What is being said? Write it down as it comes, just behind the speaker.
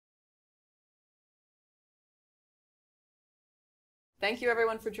Thank you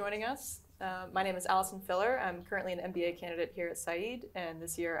everyone for joining us. My name is Allison Filler. I'm currently an MBA candidate here at Said, and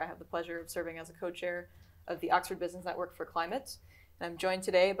this year I have the pleasure of serving as a co-chair of the Oxford Business Network for Climate. And I'm joined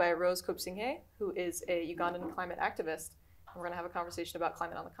today by Rose Kobusinge, who is a Ugandan climate activist. And we're going to have a conversation about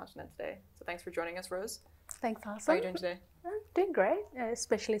climate on the continent today. So thanks for joining us, Rose. Thanks, Allison. How are you doing today? I'm doing great,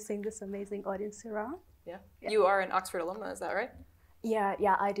 especially seeing this amazing audience around. Yeah. You are an Oxford alumna, is that right? Yeah,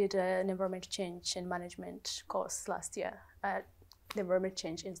 I did an environmental change and management course last year at the Environment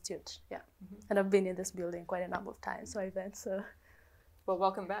Change Institute. Yeah, and I've been in this building quite a number of times for events. So, well,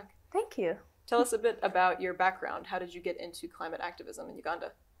 welcome back. Thank you. Tell us a bit about your background. How did you get into climate activism in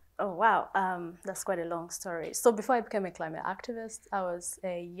Uganda? Oh wow, that's quite a long story. So before I became a climate activist, I was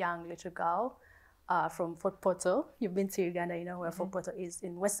a young little girl from Fort Portal. You've been to Uganda, you know where Fort Portal is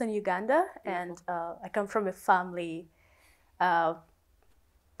in Western Uganda, and I come from a family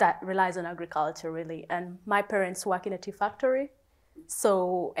that relies on agriculture really, and my parents work in a tea factory.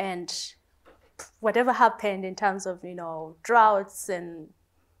 So, and whatever happened in terms of, droughts, and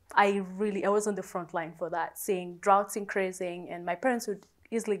I was on the front line for that, seeing droughts increasing, and my parents would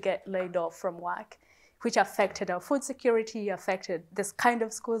easily get laid off from work, which affected our food security, affected this kind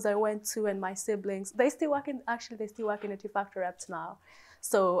of schools I went to, and my siblings. They still work in a tea factory up to now.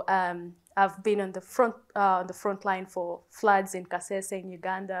 So I've been on the front line for floods in Kasese in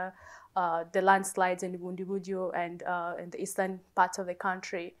Uganda, the landslides in Bundibujo and in the eastern parts of the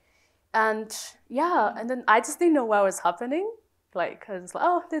country. And yeah, and then I just didn't know what was happening. Like, I was like,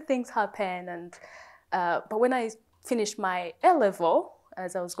 oh, the things happen. And but when I finished my A-level,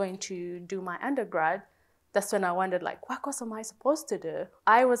 as I was going to do my undergrad, that's when I wondered, like, what course am I supposed to do?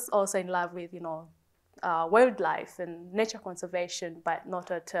 I was also in love with, wildlife and nature conservation, but not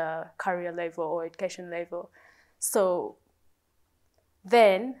at a career level or education level. So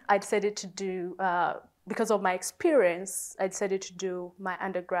then I decided to do, because of my experience, I decided to do my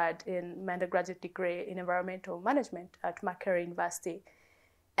undergraduate degree in environmental management at Makerere University.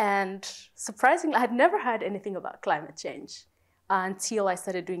 And surprisingly, I had never heard anything about climate change until I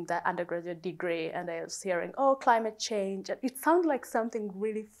started doing that undergraduate degree, and I was hearing, oh, climate change. And it sounded like something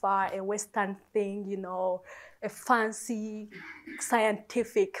really far, a Western thing, a fancy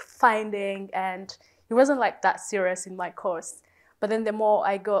scientific finding, and it wasn't like that serious in my course. But then the more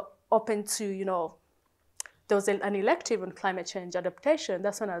I got open to, there was an elective on climate change adaptation.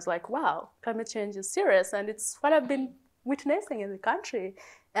 That's when I was like, wow, climate change is serious, and it's what I've been witnessing in the country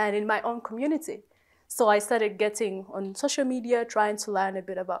and in my own community. So I started getting on social media, trying to learn a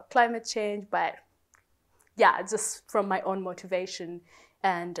bit about climate change, but yeah, just from my own motivation.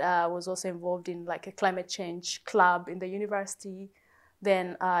 And I was also involved in like a climate change club in the university.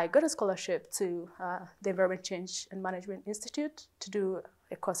 Then I got a scholarship to the Environment Change and Management Institute to do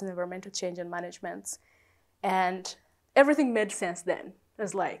a course in environmental change and management. And everything made sense then. I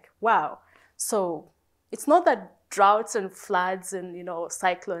was like, wow. So it's not that droughts and floods and,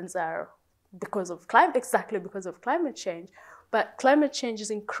 cyclones are exactly because of climate change, but climate change is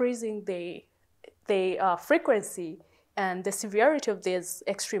increasing the frequency and the severity of these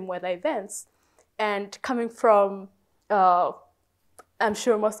extreme weather events. And coming from, I'm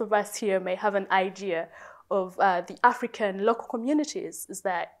sure most of us here may have an idea of the African local communities, is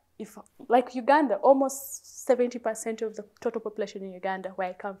that if, like Uganda, almost 70% of the total population in Uganda,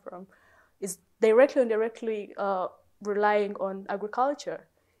 where I come from, is directly or indirectly relying on agriculture.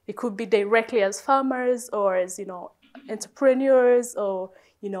 It could be directly as farmers or as, entrepreneurs or,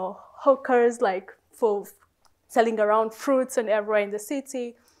 hawkers, like for selling around fruits and everywhere in the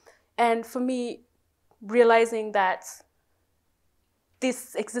city. And for me, realizing that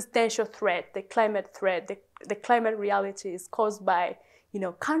this existential threat, the climate threat, the climate reality is caused by,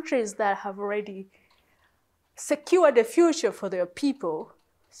 countries that have already secured a future for their people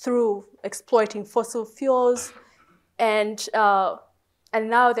through exploiting fossil fuels, and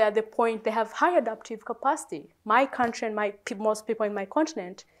now they're at the point they have high adaptive capacity. My country and most people in my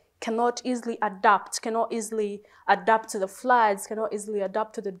continent cannot easily adapt to the floods, cannot easily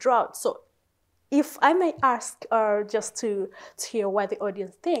adapt to the drought. So if I may ask, just to hear what the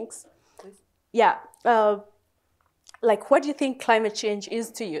audience thinks, please. Yeah, what do you think climate change is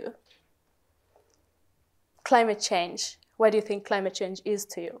to you? Climate change, what do you think climate change is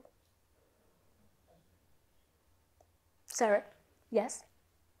to you? Sarah? Yes?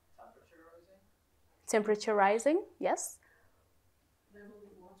 Temperature rising, yes. Level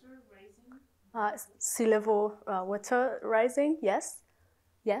of water rising. Sea level water rising, yes.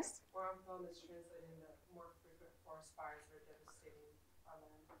 Yes? Where I'm from is translating that more frequent forest fires are devastating our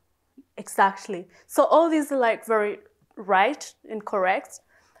land. Exactly. So all these are very right and correct.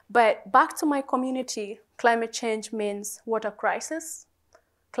 But back to my community, climate change means water crisis.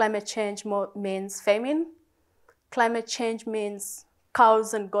 Climate change means famine. Climate change means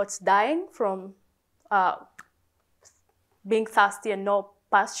cows and goats dying from being thirsty and no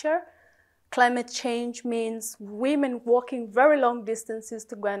pasture. Climate change means women walking very long distances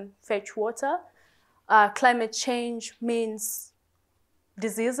to go and fetch water. Climate change means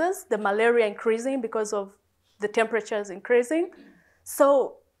diseases, the malaria increasing because of the temperatures increasing.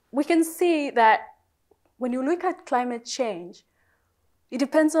 So we can see that when you look at climate change, it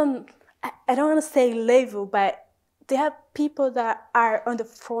depends on, I don't want to say level, but there are people that are on the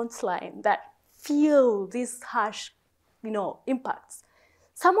front line that feel these harsh, impacts.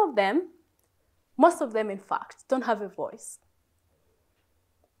 Some of them, most of them in fact, don't have a voice.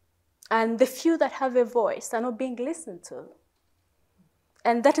 And the few that have a voice are not being listened to.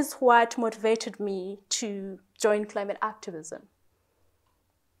 And that is what motivated me to join climate activism.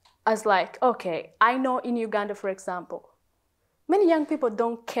 As like, okay, I know in Uganda, for example, many young people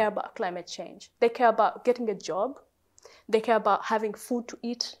don't care about climate change. They care about getting a job. They care about having food to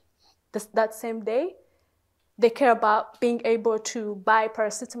eat that same day. They care about being able to buy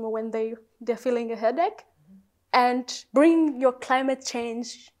paracetamol when they're feeling a headache. And bring your climate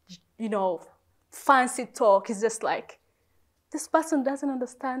change, fancy talk is just like, this person doesn't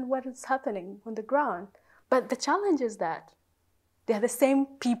understand what is happening on the ground. But the challenge is that they're the same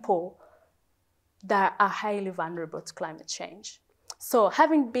people that are highly vulnerable to climate change. So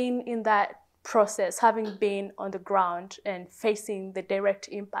having been in that process, having been on the ground and facing the direct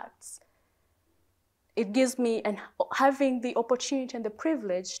impacts, it gives me, and having the opportunity and the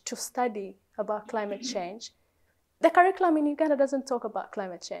privilege to study about climate change. The curriculum in Uganda doesn't talk about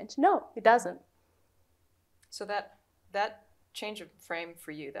climate change. No, it doesn't. So that change of frame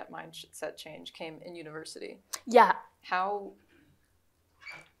for you, that mindset change, came in university. Yeah. How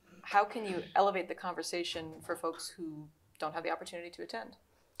can you elevate the conversation for folks who don't have the opportunity to attend?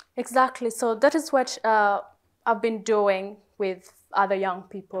 Exactly. So that is what I've been doing with other young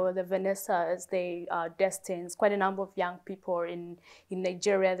people, the Vanessas, the Destins, quite a number of young people in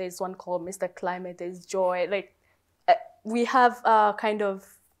Nigeria. There's one called Mr. Climate, there's Joy. We have kind of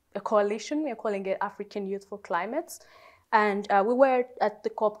a coalition, we're calling it African Youth for Climate. And we were at the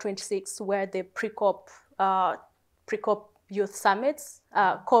COP26, where the pre-COP Youth Summits.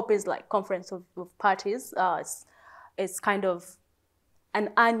 COP is like Conference of Parties. It's kind of an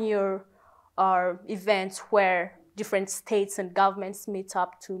annual event where different states and governments meet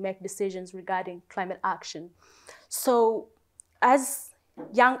up to make decisions regarding climate action. So as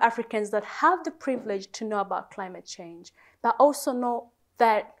young Africans that have the privilege to know about climate change, but also know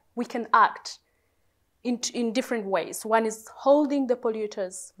that we can act in different ways. One is holding the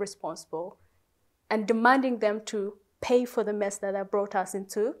polluters responsible and demanding them to pay for the mess that they brought us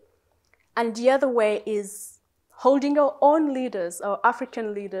into. And the other way is holding our own leaders, our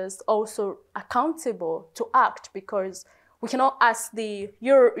African leaders, also accountable to act, because we cannot ask the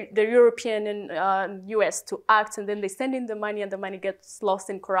European and US to act, and then they send in the money and the money gets lost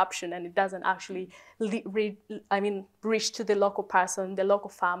in corruption, and it doesn't actually reach to the local person, the local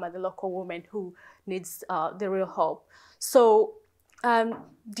farmer, the local woman who needs the real help. So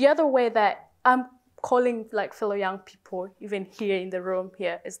the other way that I'm calling like fellow young people, even here in the room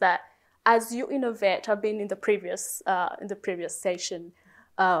here, is that as you innovate, I've been in the previous session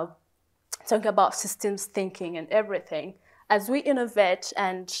talking about systems thinking and everything. As we innovate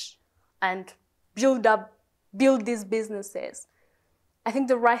and build these businesses, I think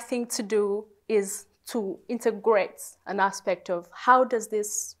the right thing to do is to integrate an aspect of how does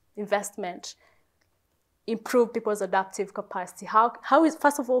this investment improve people's adaptive capacity?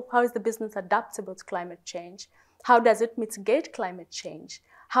 First of all, how is the business adaptable to climate change? How does it mitigate climate change?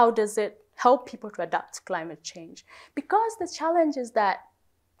 How does it help people to adapt to climate change? Because the challenge is that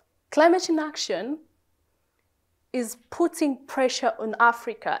climate inaction is putting pressure on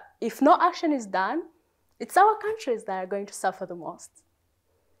Africa. If no action is done, it's our countries that are going to suffer the most.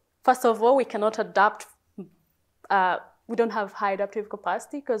 First of all, we cannot adapt. We don't have high adaptive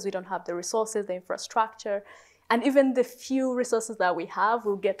capacity because we don't have the resources, the infrastructure, and even the few resources that we have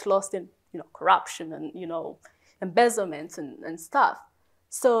will get lost in corruption and embezzlement and stuff.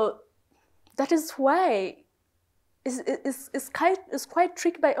 So that is why it's quite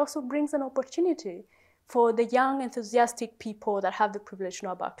tricky, but it also brings an opportunity for the young, enthusiastic people that have the privilege to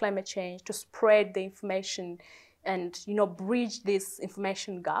know about climate change to spread the information and bridge this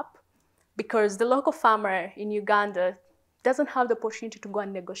information gap, because the local farmer in Uganda doesn't have the opportunity to go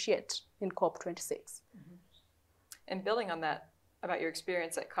and negotiate in COP26. Mm-hmm. And building on that, about your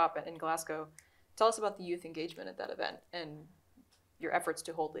experience at COP in Glasgow, tell us about the youth engagement at that event and your efforts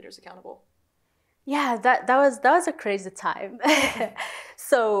to hold leaders accountable? Yeah, that was a crazy time.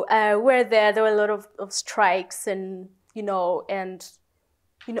 So we're there. There were a lot of strikes, and we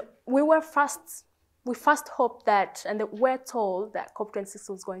first hoped that, and we're told that COP26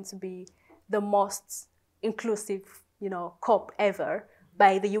 was going to be the most inclusive, COP ever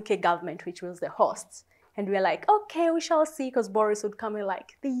by the UK government, which was the host. And we were like, okay, we shall see, because Boris would come in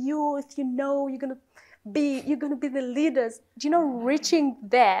like, the youth, you're gonna be the leaders.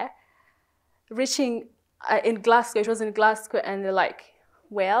 Reaching in Glasgow, it was in Glasgow, and they're like,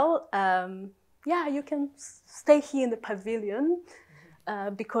 well, yeah, you can stay here in the pavilion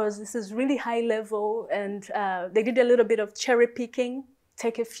because this is really high level. And they did a little bit of cherry picking,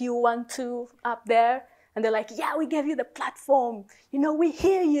 take a few 1, 2 up there. And they're like, yeah, we gave you the platform. We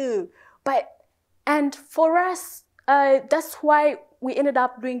hear you. And for us, that's why we ended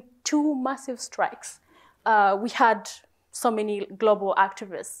up doing 2 massive strikes. We had so many global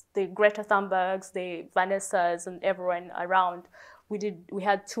activists, the Greta Thunbergs, the Vanessas, and everyone around. We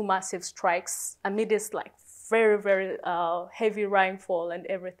had 2 massive strikes amidst like very, very heavy rainfall and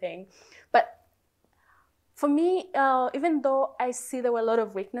everything. But for me, even though I see there were a lot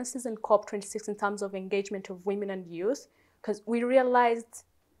of weaknesses in COP26 in terms of engagement of women and youth, because we realized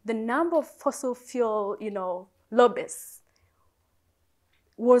the number of fossil fuel, lobbyists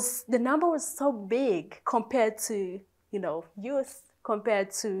was so big compared to youth,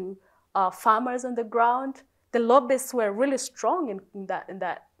 compared to farmers on the ground. The lobbyists were really strong in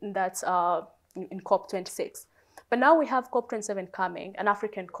COP26. But now we have COP27 coming, an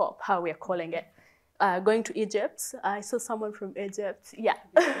African COP, how we are calling it, going to Egypt. I saw someone from Egypt. Yeah.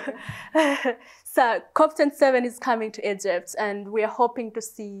 So COP27 is coming to Egypt, and we are hoping to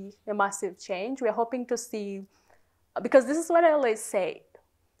see a massive change. We are hoping to see, because this is what I always say,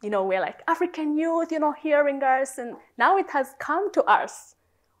 we're like, African youth, you're not hearing us. And now it has come to us.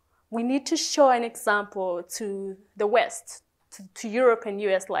 We need to show an example to the West, to Europe and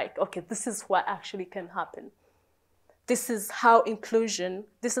US, like, okay, this is what actually can happen. This is how inclusion,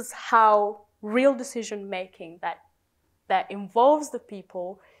 this is how real decision making that involves the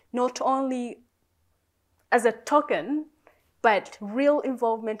people, not only as a token, but real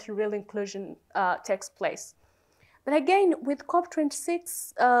involvement and real inclusion takes place. But again, with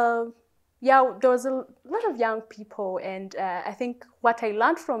COP26, there was a lot of young people, and I think what I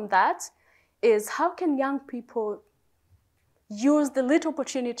learned from that is how can young people use the little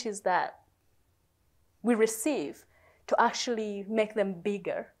opportunities that we receive to actually make them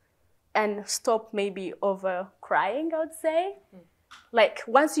bigger and stop maybe over crying, I would say. Like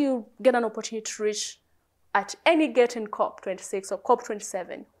once you get an opportunity to reach at any gate in COP26 or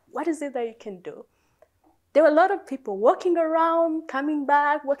COP27, what is it that you can do? There were a lot of people walking around, coming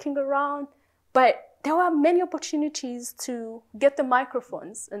back, walking around, but there were many opportunities to get the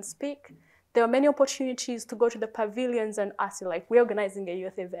microphones and speak. There were many opportunities to go to the pavilions and ask, like, we're organizing a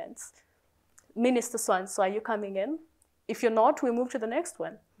youth event. Minister so-and-so, are you coming in? If you're not, we move to the next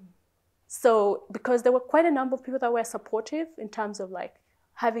one. So, because there were quite a number of people that were supportive in terms of like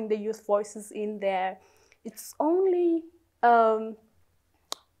having the youth voices in there, it's only, the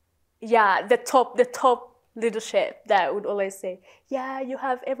top leadership that would always say, yeah, you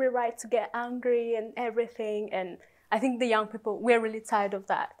have every right to get angry and everything. And I think the young people, we're really tired of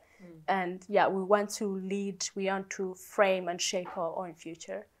that. And yeah, we want to lead, we want to frame and shape our own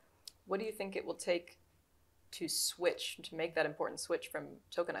future. What do you think it will take to make that important switch from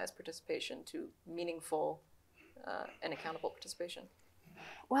tokenized participation to meaningful and accountable participation?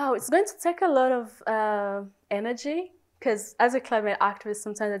 Wow, it's going to take a lot of energy, because as a climate activist,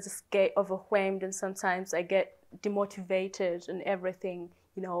 sometimes I just get overwhelmed and sometimes I get demotivated and everything.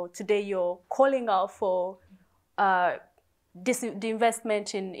 Today you're calling out for the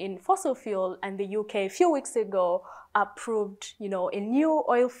investment in fossil fuel, and the UK a few weeks ago approved, a new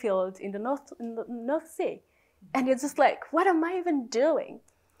oil field in the North Sea. And you're just like, what am I even doing?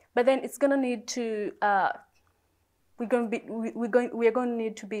 But then it's going to need to, we're going to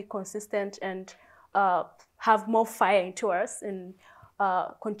need to be consistent and have more fire into us, and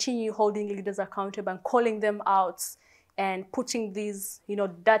continue holding leaders accountable and calling them out and putting these,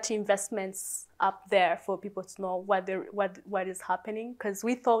 dirty investments up there for people to know what is happening. Because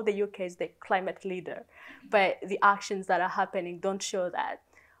we thought the UK is the climate leader, but the actions that are happening don't show that.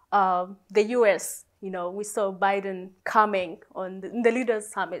 The US, we saw Biden coming on the leaders'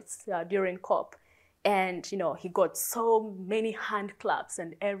 summits during COP, and he got so many hand claps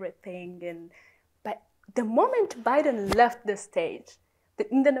and everything. But the moment Biden left the stage,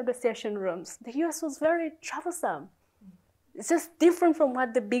 in the negotiation rooms, the US was very troublesome. It's just different from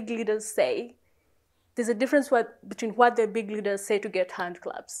what the big leaders say. there's a difference between what the big leaders say to get hand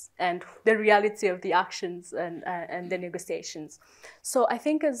claps and the reality of the actions and the negotiations. So I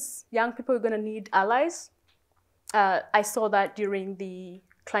think as young people, we're going to need allies. I saw that during the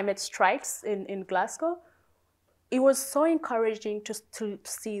climate strikes in Glasgow. It was so encouraging to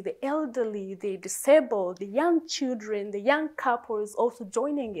see the elderly, the disabled, the young children, the young couples also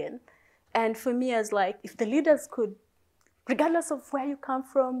joining in. And for me, as like, if the leaders could, regardless of where you come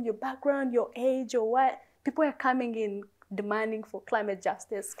from, your background, your age, or what, people are coming in demanding for climate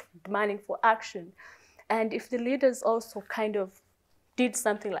justice, demanding for action. And if the leaders also kind of did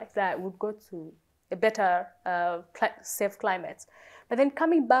something like that, we'd go to a better, safe climate. But then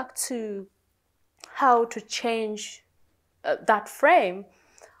coming back to how to change that frame,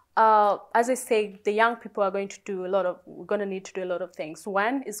 as I say, the young people are going to do we're going to need to do a lot of things.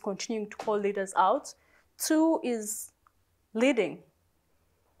 One is continuing to call leaders out. Two is leading.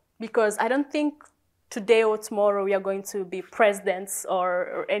 Because I don't think today or tomorrow we are going to be presidents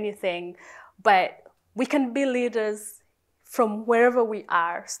or anything, but we can be leaders from wherever we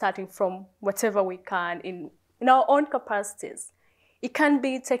are, starting from whatever we can in our own capacities. It can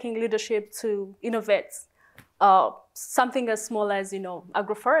be taking leadership to innovate something as small as,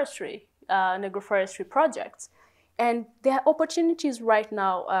 agroforestry, an agroforestry project. And there are opportunities right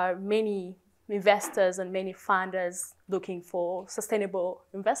now, many investors and many funders looking for sustainable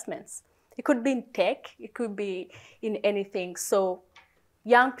investments. It could be in tech, it could be in anything. So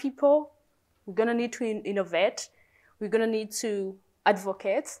young people, we're gonna need to innovate, we're gonna need to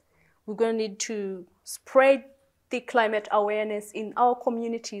advocate, we're gonna need to spread the climate awareness in our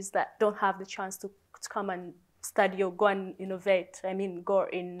communities that don't have the chance to come and study or go and innovate, go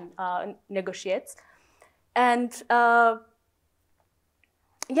in negotiate. And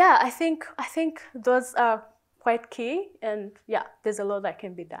yeah, I think those are quite key, and yeah, there's a lot that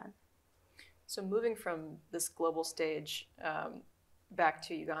can be done. So moving from this global stage back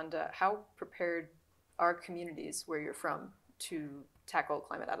to Uganda, how prepared are communities where you're from to tackle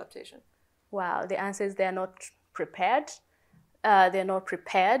climate adaptation? Wow, the answer is they're not prepared. They're not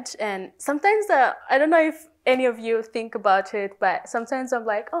prepared, and sometimes I don't know if any of you think about it, but sometimes I'm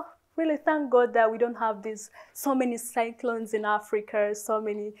like, oh, really thank God that we don't have so many cyclones in Africa, so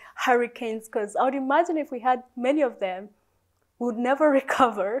many hurricanes, because I would imagine if we had many of them, we would never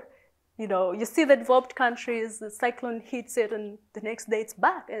recover. You see the developed countries, the cyclone hits it and the next day it's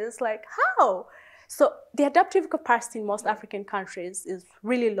back. And it's like, how? So the adaptive capacity in most African countries is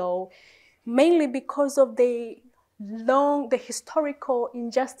really low, mainly because of the historical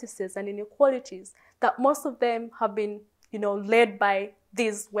injustices and inequalities that most of them have been, led by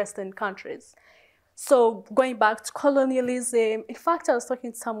these Western countries. So going back to colonialism, in fact, I was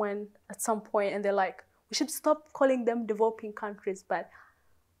talking to someone at some point and they're like, we should stop calling them developing countries,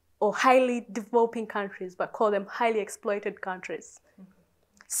 or highly developing countries, but call them highly exploited countries. Mm-hmm.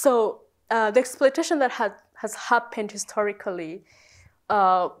 So the exploitation that has happened historically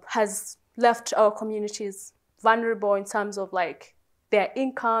has left our communities vulnerable in terms of like their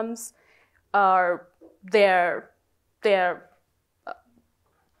incomes, their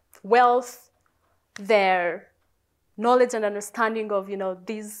wealth, their knowledge and understanding of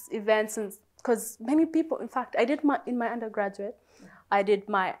these events. And because many people, in fact, in my undergraduate, I did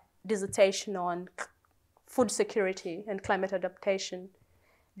my dissertation on food security and climate adaptation.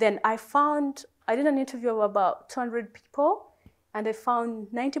 Then I did an interview of about 200 people, and I found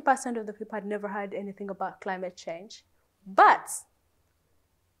 90% of the people had never heard anything about climate change. But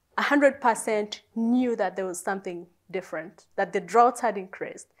 100% knew that there was something different, that the droughts had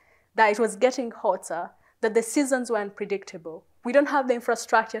increased, that it was getting hotter, that the seasons were unpredictable. We don't have the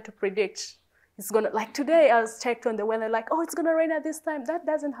infrastructure to predict. It's gonna, like today, I was checked on the weather, like, oh, it's gonna rain at this time. That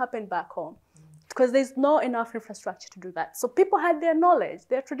doesn't happen back home because there's not enough infrastructure to do that. So people had their knowledge,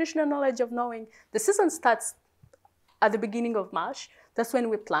 their traditional knowledge of knowing the season starts at the beginning of March. That's when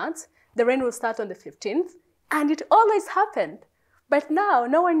we plant. The rain will start on the 15th, and it always happened. But now,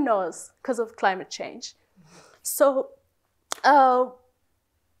 no one knows because of climate change. So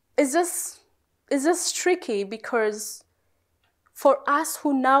it's just tricky because for us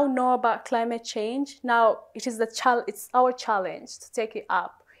who now know about climate change, now it's our challenge to take it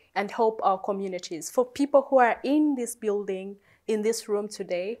up and help our communities. For people who are in this building, in this room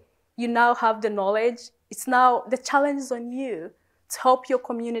today, you now have the knowledge. It's now the challenge is on you to help your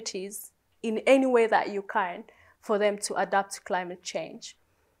communities in any way that you can for them to adapt to climate change.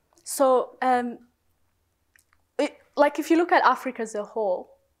 So if you look at Africa as a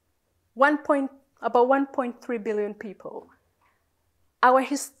whole, about 1.3 billion people, our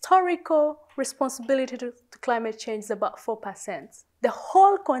historical responsibility to climate change is about 4%. The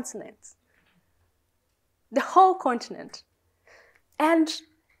whole continent. the whole continent.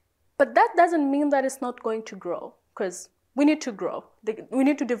 But that doesn't mean that it's not going to grow, because we need to grow. We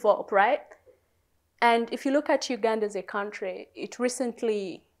need to develop, right? And if you look at Uganda as a country, it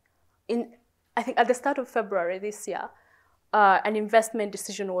recently, I think at the start of February this year, an investment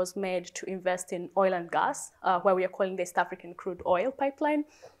decision was made to invest in oil and gas, where we are calling the East African crude oil pipeline.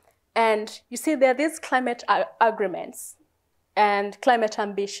 And you see there are these climate agreements and climate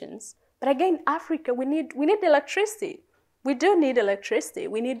ambitions. But again, Africa, we need electricity. We do need electricity.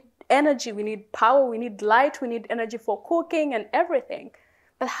 We need energy, we need power, we need light, we need energy for cooking and everything.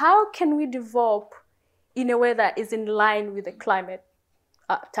 But how can we develop in a way that is in line with the climate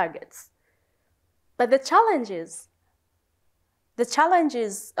targets? But the challenge is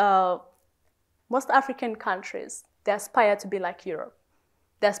most African countries, they aspire to be like Europe.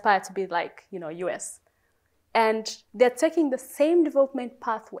 They aspire to be like, US. And they're taking the same development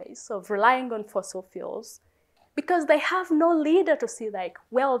pathways of relying on fossil fuels because they have no leader to see like,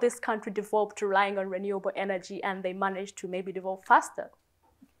 well, this country developed relying on renewable energy and they managed to maybe develop faster.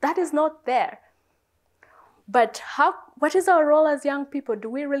 That is not there. But what is our role as young people? Do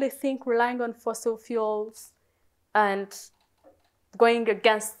we really think relying on fossil fuels and going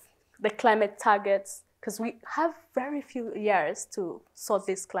against the climate targets, because we have very few years to sort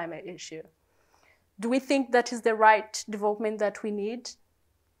this climate issue? Do we think that is the right development that we need?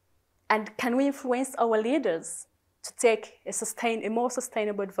 And can we influence our leaders to take a more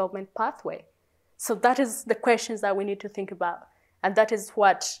sustainable development pathway? So that is the questions that we need to think about. And that is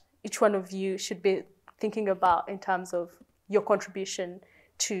what each one of you should be thinking about in terms of your contribution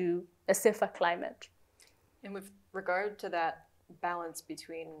to a safer climate. And with regard to that balance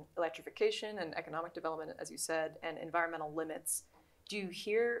between electrification and economic development, as you said, and environmental limits, do you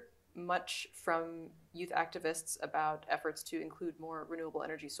hear much from youth activists about efforts to include more renewable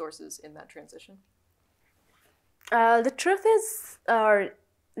energy sources in that transition? The truth is,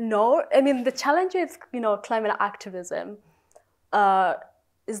 no. I mean, the challenge with climate activism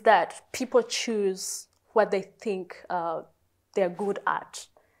is that people choose what they think they're good at.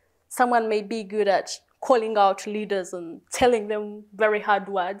 Someone may be good at calling out leaders and telling them very hard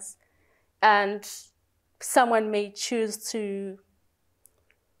words, and someone may choose to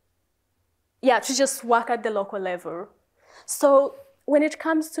just work at the local level. So when it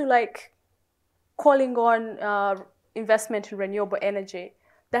comes to like calling on investment in renewable energy,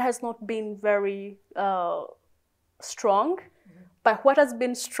 that has not been very strong. Mm-hmm. But what has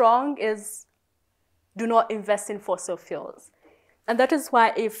been strong is do not invest in fossil fuels. And that is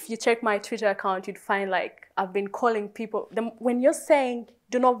why if you check my Twitter account, you'd find like I've been calling people, when you're saying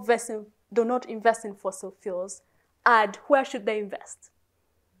do not invest in fossil fuels, add where should they invest?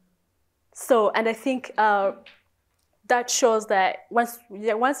 So, and I think that shows that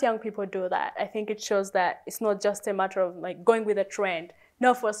once young people do that, I think it shows that it's not just a matter of like going with a trend,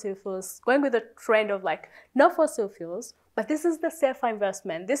 no fossil fuels, going with a trend of like no fossil fuels, but this is the safer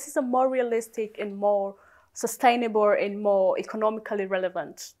investment. This is a more realistic and more sustainable and more economically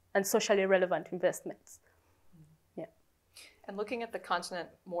relevant and socially relevant investments. Yeah. And looking at the continent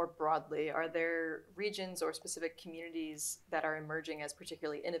more broadly, are there regions or specific communities that are emerging as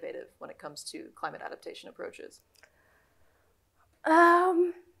particularly innovative when it comes to climate adaptation approaches?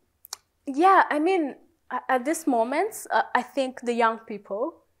 Yeah, I mean, at this moment, I think the young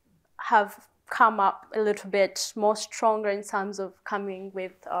people have come up a little bit more stronger in terms of coming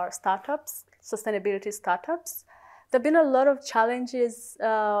with our startups, sustainability startups. There have been a lot of challenges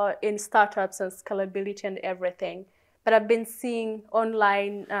in startups and scalability and everything, but I've been seeing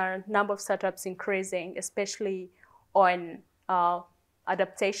online number of startups increasing, especially on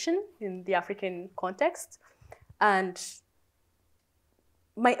adaptation in the African context. And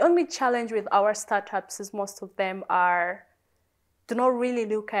my only challenge with our startups is most of them do not really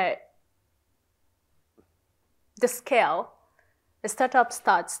look at the scale. A startup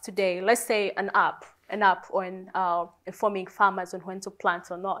starts today, let's say an app on informing farmers on when to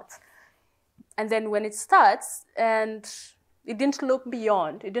plant or not. And then when it starts, and it didn't look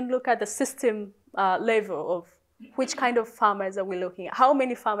beyond, it didn't look at the system level of which kind of farmers are we looking at? How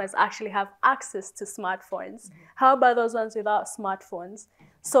many farmers actually have access to smartphones? Mm-hmm. How about those ones without smartphones?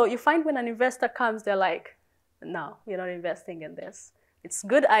 So you find when an investor comes, they're like, no, we're not investing in this. It's a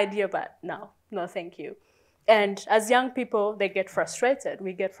good idea, but no, thank you. And as young people, they get frustrated.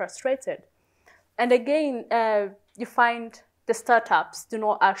 We get frustrated. And again, you find the startups do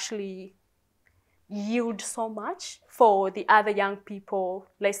not actually yield so much for the other young people,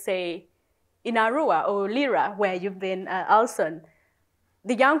 let's say in Arua or Lira, where you've been, Alson.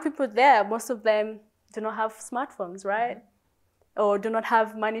 The young people there, most of them do not have smartphones, right? or do not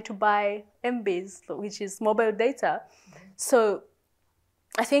have money to buy MBs, which is mobile data. So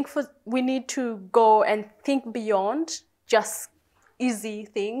I think we need to go and think beyond just easy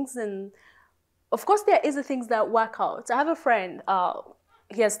things. And of course, there are easy things that work out. I have a friend,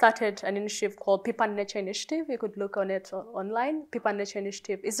 he has started an initiative called People and Nature Initiative. You could look on it online. People and Nature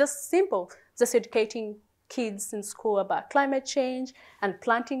Initiative. It's just simple, just educating kids in school about climate change and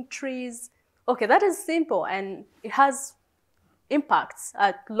planting trees. Okay, that is simple, and it has impacts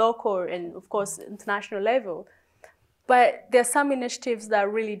at local and, of course, international level. But there are some initiatives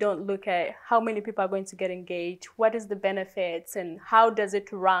that really don't look at how many people are going to get engaged, what is the benefits, and how does it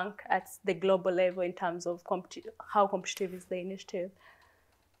rank at the global level in terms of how competitive is the initiative.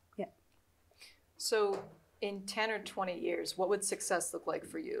 Yeah. So in 10 or 20 years, what would success look like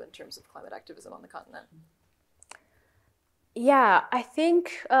for you in terms of climate activism on the continent? Yeah, I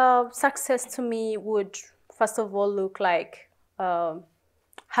think success to me would, first of all, look like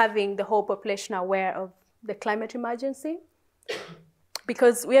having the whole population aware of the climate emergency,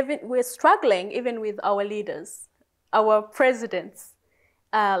 because we're struggling even with our leaders, our presidents.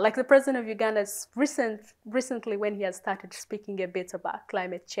 Like the president of Uganda recently, when he has started speaking a bit about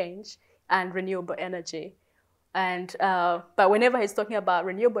climate change and renewable energy, and but whenever he's talking about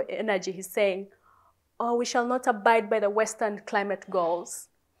renewable energy, he's saying, "Oh, we shall not abide by the Western climate goals."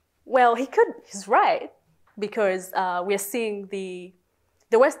 Well, he's right, because we're seeing the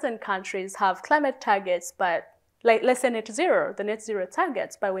Western countries have climate targets, but like less than the net zero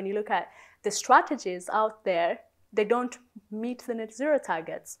targets. But when you look at the strategies out there, they don't meet the net zero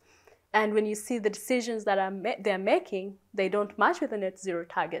targets. And when you see the decisions that they're making, they don't match with the net zero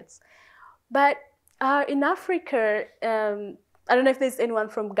targets. But in Africa, I don't know if there's anyone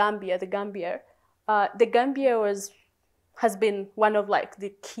from Gambia. The Gambia has been one of like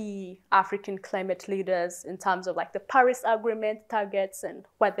the key African climate leaders in terms of like the Paris Agreement targets and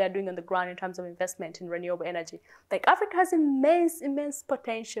what they're doing on the ground in terms of investment in renewable energy. Like Africa has immense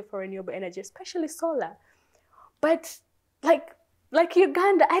potential for renewable energy, especially solar. But like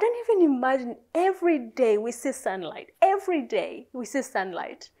Uganda, I don't even imagine every day we see sunlight. Every day we see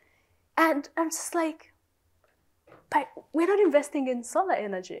sunlight. And I'm just like, but we're not investing in solar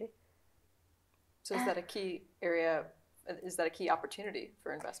energy. So is that a key area? Is that a key opportunity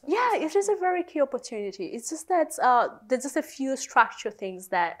for investment? Yeah, it is a very key opportunity. It's just that there's just a few structural things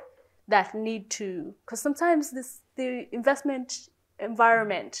that need to, because sometimes the investment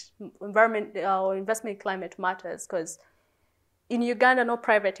environment or investment climate matters, because in Uganda, no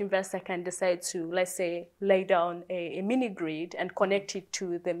private investor can decide to, let's say, lay down a mini grid and connect it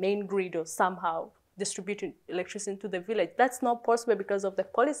to the main grid or somehow distribute electricity to the village. That's not possible because of the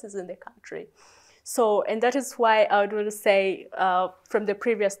policies in the country. So, and that is why I would want to say from the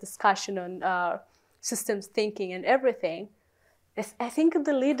previous discussion on systems thinking and everything, I think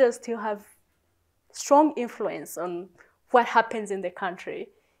the leaders still have strong influence on what happens in the country.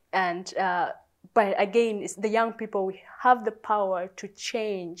 And, but again, it's the young people, we have the power to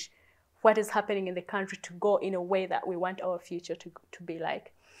change what is happening in the country to go in a way that we want our future to be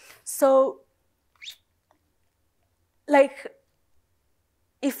like. So, like,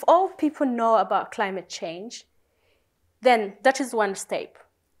 if all people know about climate change, then that is one step.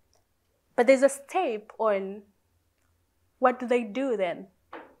 But there's a step on what do they do then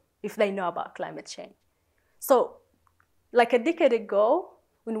if they know about climate change. So like a decade ago,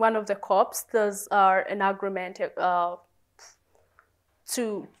 in one of the COPs, there's an agreement for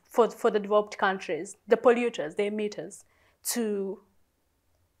the developed countries, the polluters, the emitters, to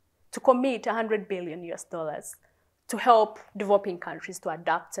commit $100 billion to help developing countries to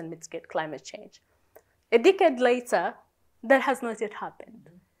adapt and mitigate climate change. A decade later, that has not yet happened.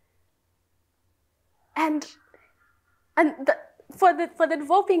 And for the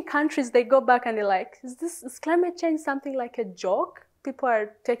developing countries, they go back and they're like, is climate change something like a joke? People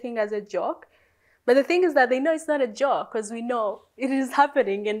are taking as a joke. But the thing is that they know it's not a joke, because we know it is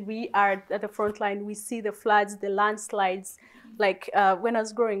happening, and we are at the front line. We see the floods, the landslides. Like when I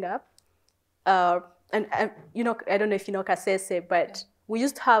was growing up, and you know, I don't know if you know Kasese, but we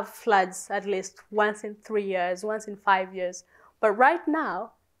used to have floods at least once in 3 years, once in 5 years. But right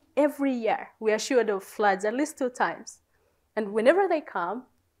now, every year, we are assured of floods at least 2 times. And whenever they come,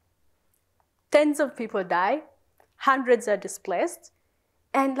 tens of people die, hundreds are displaced,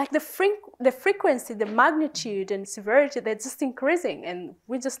 and like the frequency, the magnitude and severity, they're just increasing. And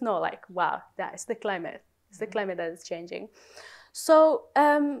we just know, like, wow, that's the climate. It's the climate that is changing. So,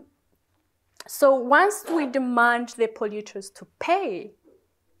 so once we demand the polluters to pay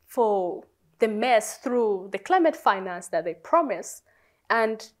for the mess through the climate finance that they promise,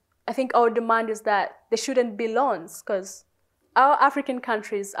 and I think our demand is that there shouldn't be loans, because our African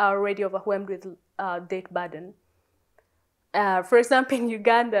countries are already overwhelmed with debt burden. For example, in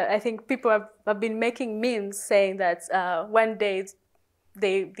Uganda, I think people have been making memes saying that one day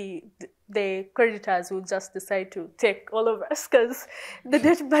the creditors will just decide to take all of us because the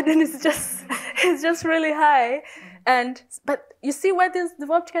debt burden is just really high. But you see what these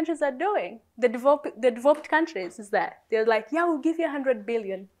developed countries are doing. The developed countries is that they're like, yeah, we'll give you 100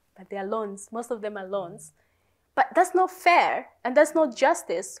 billion, but they are loans. Most of them are loans. But that's not fair and that's not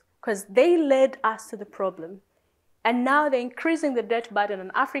justice because they led us to the problem. And now they're increasing the debt burden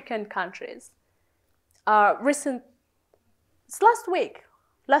on African countries. It's last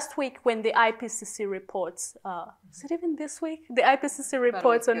week when the IPCC reports, is it even this week? The IPCC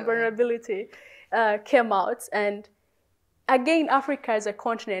reports on vulnerability came out. And again, Africa as a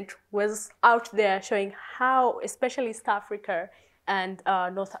continent was out there showing how, especially East Africa and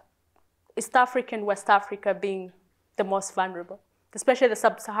East Africa and West Africa being the most vulnerable, especially the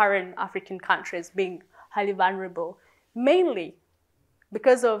sub-Saharan African countries being highly vulnerable, mainly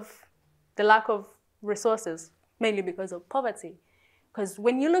because of the lack of resources, mainly because of poverty. Because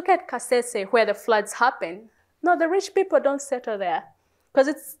when you look at Kasese, where the floods happen, no, the rich people don't settle there.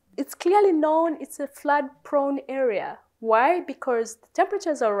 Because it's clearly known it's a flood-prone area. Why? Because the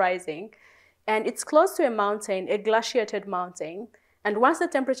temperatures are rising, and it's close to a mountain, a glaciated mountain. And once the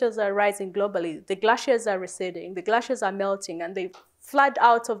temperatures are rising globally, the glaciers are receding, the glaciers are melting, and they flood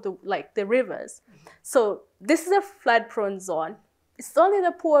out of the rivers. So this is a flood-prone zone. It's only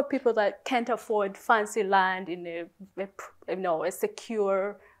the poor people that can't afford fancy land in a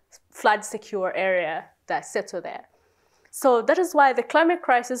secure, flood-secure area that settle there. So that is why the climate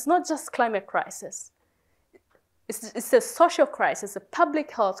crisis is not just climate crisis. It's a social crisis, a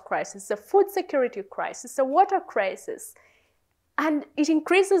public health crisis, a food security crisis, a water crisis. And it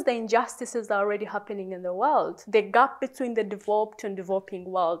increases the injustices that are already happening in the world. The gap between the developed and developing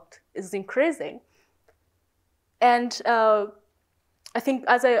world is increasing. And I think,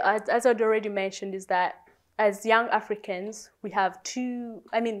 as I'd already mentioned, is that as young Africans, we have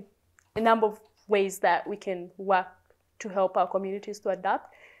a number of ways that we can work to help our communities to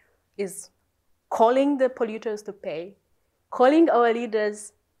adapt is calling the polluters to pay, calling our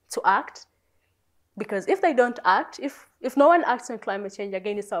leaders to act, because if they don't act, if no one acts on climate change,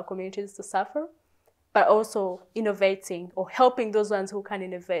 again, it's our communities to suffer, but also innovating or helping those ones who can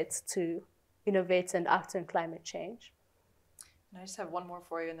innovate to innovate and act on climate change. And I just have one more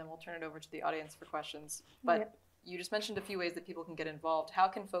for you, and then we'll turn it over to the audience for questions. But you just mentioned a few ways that people can get involved. How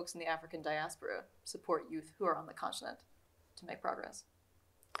can folks in the African diaspora support youth who are on the continent to make progress?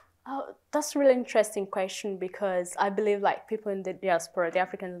 Oh, that's a really interesting question, because I believe people in the diaspora, the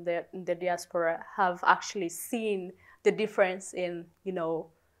Africans in the diaspora, have actually seen the difference in,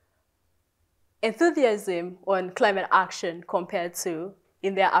 enthusiasm on climate action compared to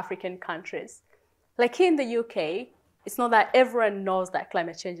in their African countries. Like here in the UK, it's not that everyone knows that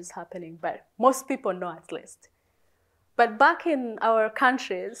climate change is happening, but most people know at least. But back in our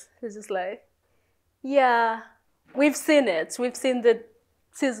countries, it's just like, yeah, we've seen it. We've seen the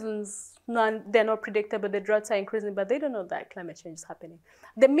seasons, they're not predictable, the droughts are increasing, but they don't know that climate change is happening.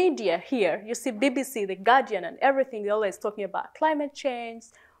 The media here, you see BBC, The Guardian, and everything, they're always talking about climate change,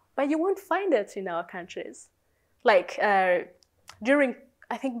 but you won't find it in our countries. I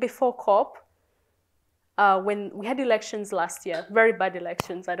think before COP, when we had elections last year, very bad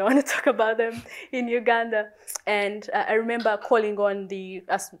elections, I don't want to talk about them, in Uganda, and I remember calling on the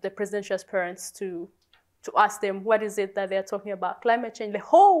presidential aspirants to ask them what is it that they're talking about climate change. The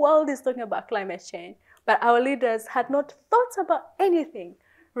whole world is talking about climate change, but our leaders had not thought about anything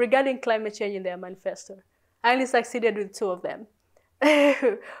regarding climate change in their manifesto. I only succeeded with 2 of them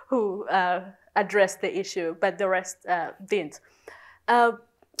who addressed the issue, but the rest didn't.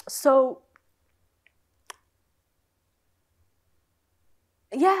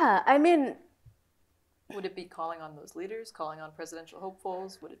 Would it be calling on those leaders, calling on presidential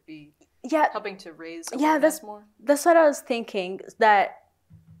hopefuls? Would it be helping to raise awareness more? That's what I was thinking, that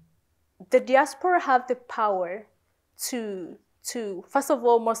the diaspora have the power to first of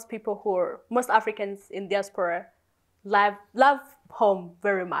all, most Africans in diaspora love home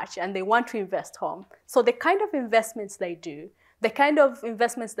very much, and they want to invest home. So the kind of investments they do, the kind of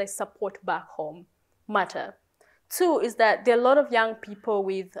investments they support back home matter. 2 is that there are a lot of young people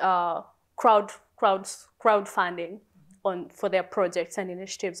with crowdfunding for their projects and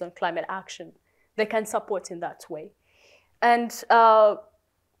initiatives on climate action. They can support in that way. And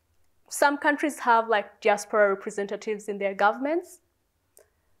some countries have diaspora representatives in their governments.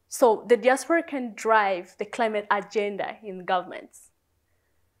 So the diaspora can drive the climate agenda in governments.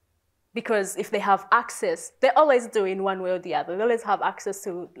 because if they have access, they always do in one way or the other. They always have access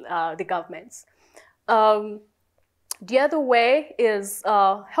to the governments. The other way is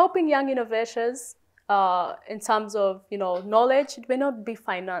helping young innovators in terms of knowledge. It may not be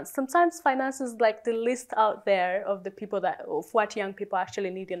finance. Sometimes finance is like the list out there of the people of what young people actually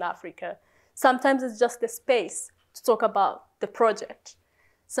need in Africa. Sometimes it's just the space to talk about the project.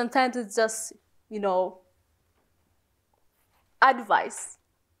 Sometimes it's just advice.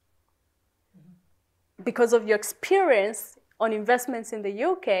 Because of your experience on investments in the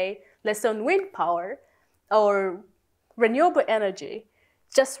UK, let's say on wind power or renewable energy,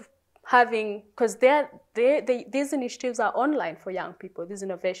 just having, because these initiatives are online for young people, these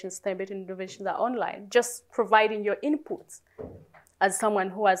innovations, sustainability innovations are online, just providing your inputs as someone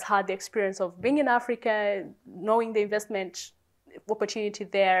who has had the experience of being in Africa, knowing the investment opportunity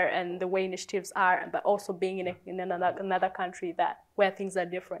there and the way initiatives are, but also being in another country where things are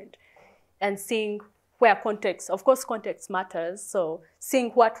different, and seeing where context, of course, context matters. So seeing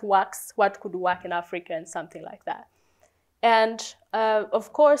what works, what could work in Africa and something like that. And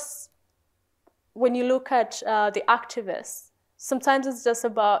of course, when you look at the activists, sometimes it's just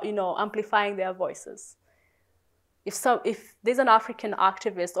about, amplifying their voices. If there's an African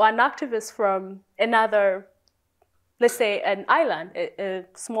activist or an activist from another, let's say an island, a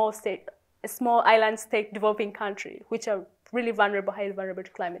small island state developing country, which are really vulnerable, highly vulnerable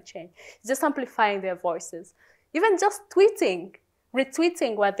to climate change. It's just amplifying their voices. Even just tweeting,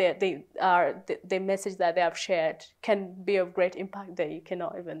 retweeting what the message that they have shared can be of great impact that you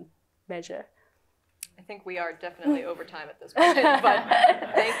cannot even measure. I think we are definitely over time at this point, but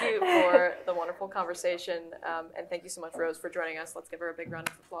thank you for the wonderful conversation, and thank you so much, Rose, for joining us. Let's give her a big round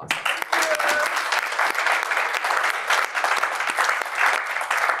of applause.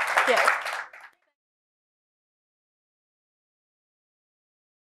 Yes.